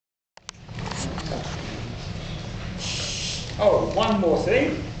Oh, one more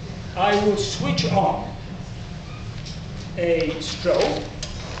thing. I will switch on a strobe.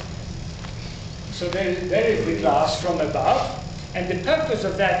 So there is the glass from above. And the purpose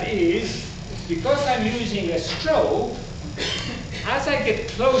of that is, because I'm using a strobe, as I get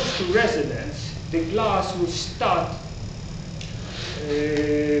close to resonance, the glass will start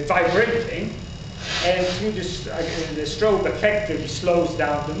vibrating, and through this, the strobe effectively slows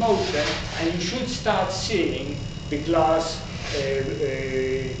down the motion, and you should start seeing the glass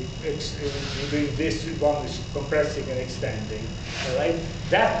doing this, one is compressing and extending. All right?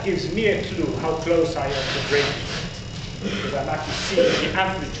 That gives me a clue how close I am to breaking it, because I'm actually seeing the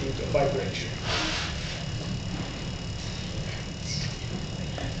amplitude of vibration.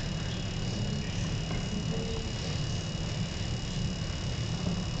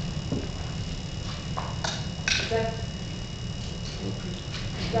 Is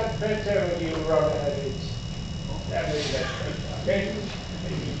that better when you rather have it? Yeah, maybe that's better. Okay?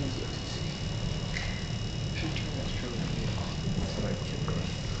 Maybe easier to see.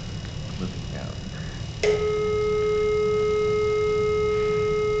 Moving down.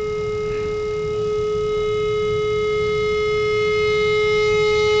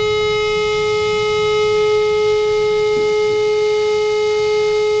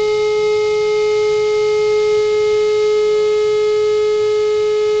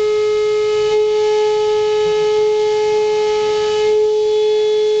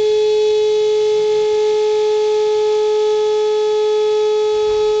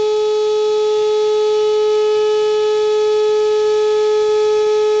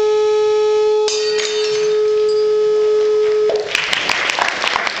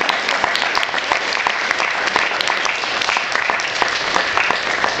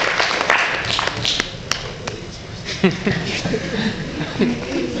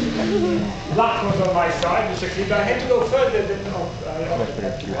 Luck was on my side, but I had to go further than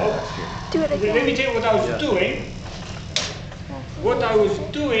Do it again. Let me tell you what I was doing. What I was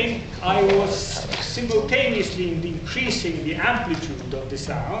doing, I was simultaneously increasing the amplitude of the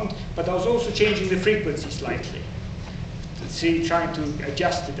sound, but I was also changing the frequency slightly. See, trying to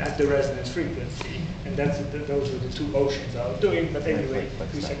adjust it at the resonance frequency. And those were the two motions I was doing, but anyway,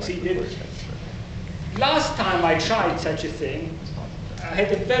 we succeeded. Last time I tried such a thing, I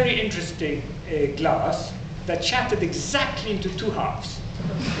had a very interesting glass that shattered exactly into two halves.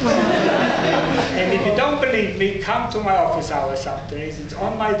 And if you don't believe me, come to my office hours some days. It's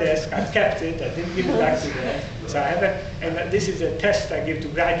on my desk. I've kept it. I didn't give it back to them. So I have and this is a test I give to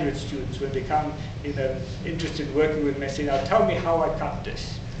graduate students when they come interested in working with me. I say, now tell me how I cut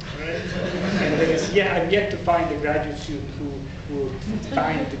this. Right? And I'm yet to find a graduate student who will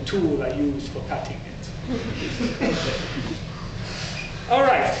find the tool I use for cutting it. All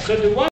right, so the one